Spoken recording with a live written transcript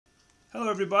Hello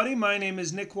everybody, my name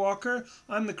is Nick Walker.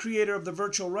 I'm the creator of the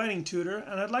Virtual Writing Tutor,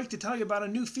 and I'd like to tell you about a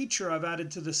new feature I've added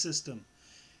to the system.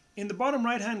 In the bottom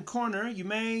right hand corner you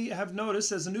may have noticed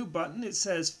there's a new button. It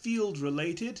says Field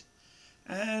Related,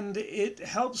 and it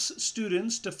helps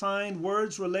students to find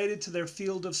words related to their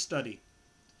field of study.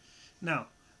 Now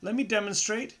let me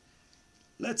demonstrate.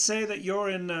 Let's say that you're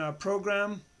in a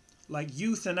program like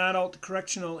Youth and Adult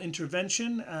Correctional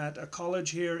Intervention at a college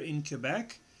here in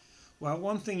Quebec. Well,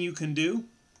 one thing you can do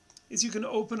is you can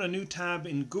open a new tab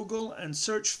in Google and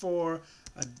search for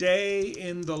a day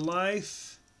in the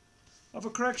life of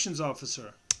a corrections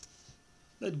officer.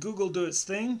 Let Google do its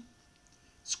thing.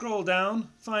 Scroll down,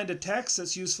 find a text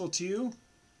that's useful to you,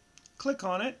 click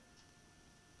on it,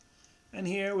 and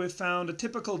here we've found a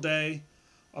typical day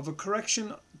of a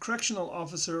correctional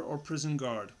officer or prison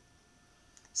guard.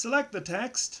 Select the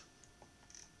text,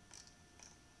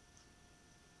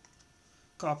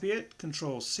 copy it,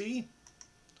 Control-C,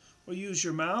 or use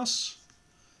your mouse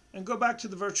and go back to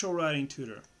the Virtual Writing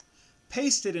Tutor.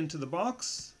 Paste it into the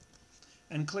box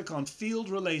and click on Field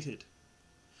Related.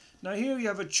 Now here you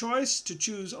have a choice to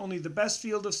choose only the best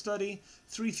field of study,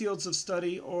 3 fields of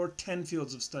study, or 10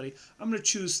 fields of study. I'm going to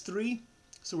choose 3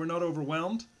 so we're not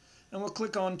overwhelmed, and we'll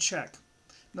click on Check.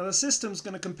 Now the system's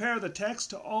going to compare the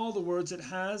text to all the words it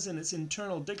has in its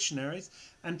internal dictionaries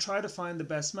and try to find the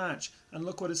best match. And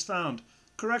look what it's found.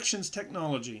 Corrections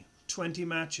technology, 20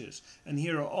 matches. And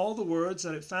here are all the words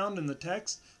that it found in the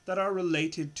text that are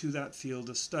related to that field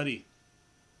of study.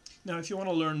 Now if you want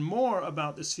to learn more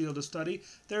about this field of study,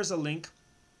 there's a link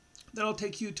that'll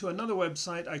take you to another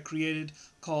website I created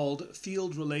called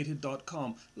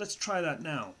fieldrelated.com. Let's try that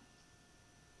now.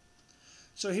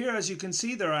 So here, as you can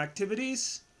see, there are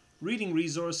activities, reading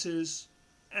resources,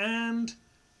 and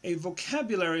a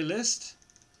vocabulary list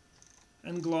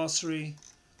and glossary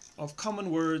of common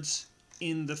words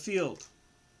in the field.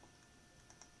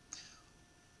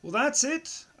 Well, that's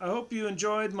it. I hope you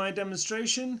enjoyed my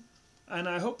demonstration, and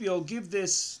I hope you'll give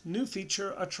this new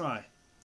feature a try.